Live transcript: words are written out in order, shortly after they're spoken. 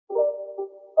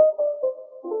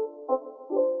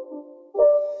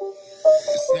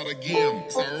part of the game.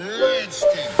 It's a rich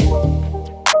thing.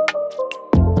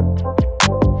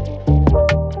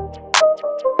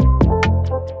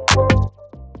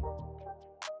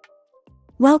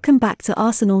 Welcome back to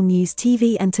Arsenal News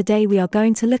TV, and today we are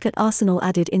going to look at Arsenal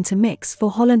added into mix for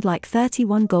Holland like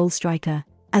 31-goal striker,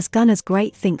 as Gunners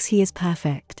Great thinks he is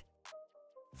perfect.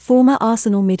 Former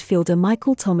Arsenal midfielder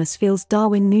Michael Thomas feels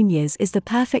Darwin Nunez is the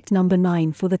perfect number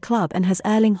 9 for the club and has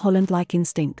Erling Haaland-like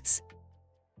instincts.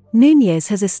 Nunez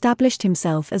has established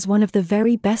himself as one of the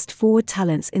very best forward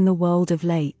talents in the world of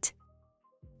late.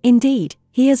 Indeed,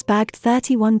 he has bagged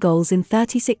 31 goals in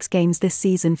 36 games this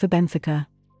season for Benfica.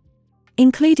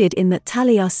 Included in that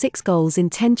tally are 6 goals in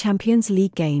 10 Champions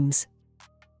League games.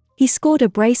 He scored a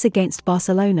brace against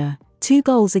Barcelona, 2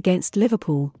 goals against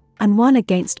Liverpool, and 1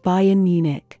 against Bayern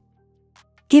Munich.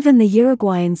 Given the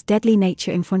Uruguayan's deadly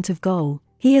nature in front of goal,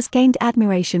 he has gained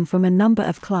admiration from a number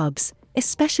of clubs,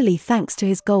 especially thanks to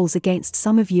his goals against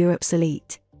some of Europe's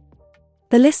elite.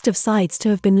 The list of sides to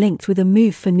have been linked with a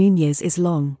move for Nunez is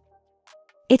long.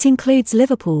 It includes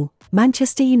Liverpool,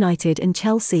 Manchester United and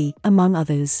Chelsea, among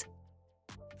others.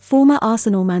 Former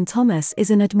Arsenal man Thomas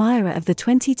is an admirer of the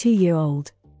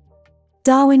 22-year-old.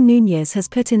 Darwin Nunez has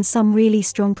put in some really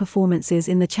strong performances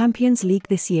in the Champions League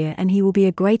this year, and he will be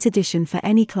a great addition for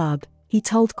any club, he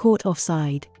told Court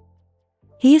Offside.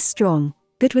 He is strong,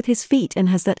 good with his feet and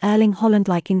has that Erling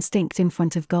Haaland-like instinct in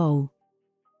front of goal.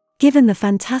 Given the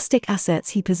fantastic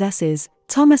assets he possesses,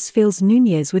 Thomas feels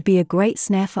Nunez would be a great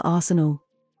snare for Arsenal.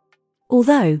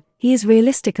 Although, he is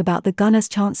realistic about the Gunners'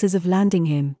 chances of landing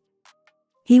him.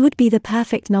 He would be the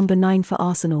perfect number 9 for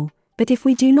Arsenal, but if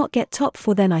we do not get top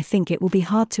 4 then I think it will be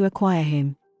hard to acquire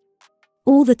him.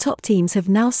 All the top teams have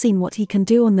now seen what he can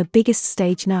do on the biggest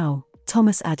stage now,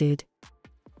 Thomas added.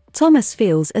 Thomas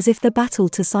feels as if the battle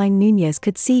to sign Nunez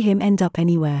could see him end up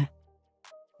anywhere.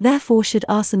 Therefore, should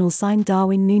Arsenal sign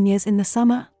Darwin Nunez in the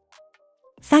summer?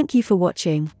 Thank you for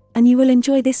watching, and you will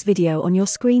enjoy this video on your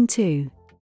screen too.